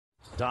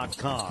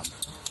thunderous.com.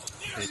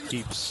 It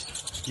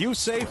keeps you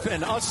safe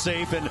and us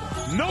safe, and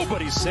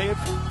nobody's safe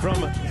from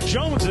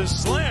Jones's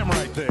slam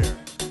right there.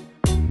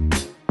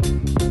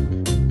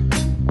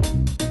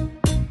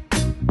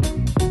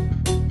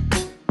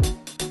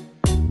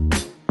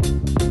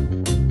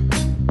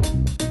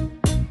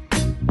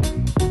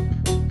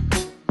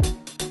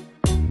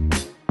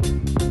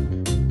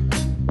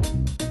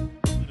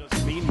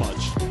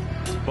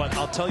 But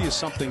I'll tell you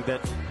something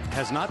that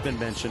has not been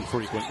mentioned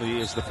frequently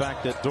is the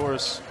fact that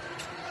Doris,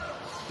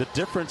 the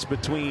difference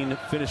between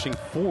finishing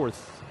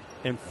 4th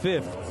and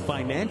 5th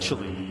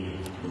financially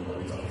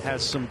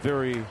has some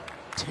very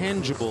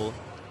tangible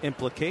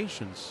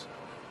implications.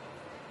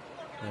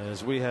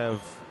 As we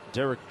have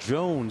Derrick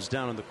Jones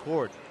down in the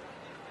court,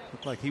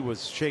 looked like he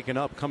was shaken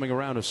up coming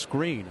around a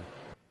screen.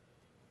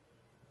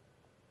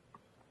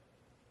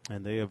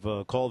 And they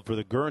have called for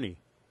the gurney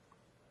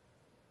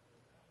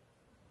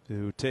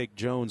to take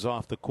Jones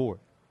off the court.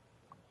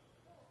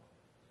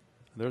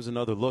 There's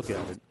another look at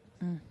it.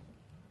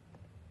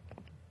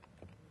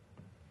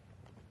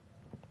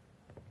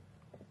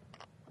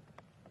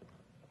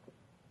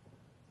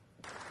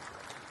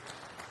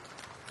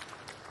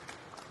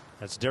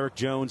 That's Derrick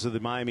Jones of the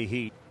Miami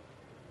Heat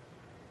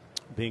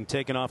being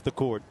taken off the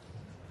court.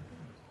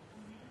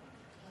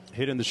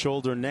 Hit in the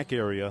shoulder and neck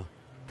area,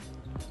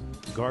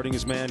 guarding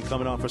his man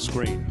coming off a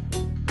screen.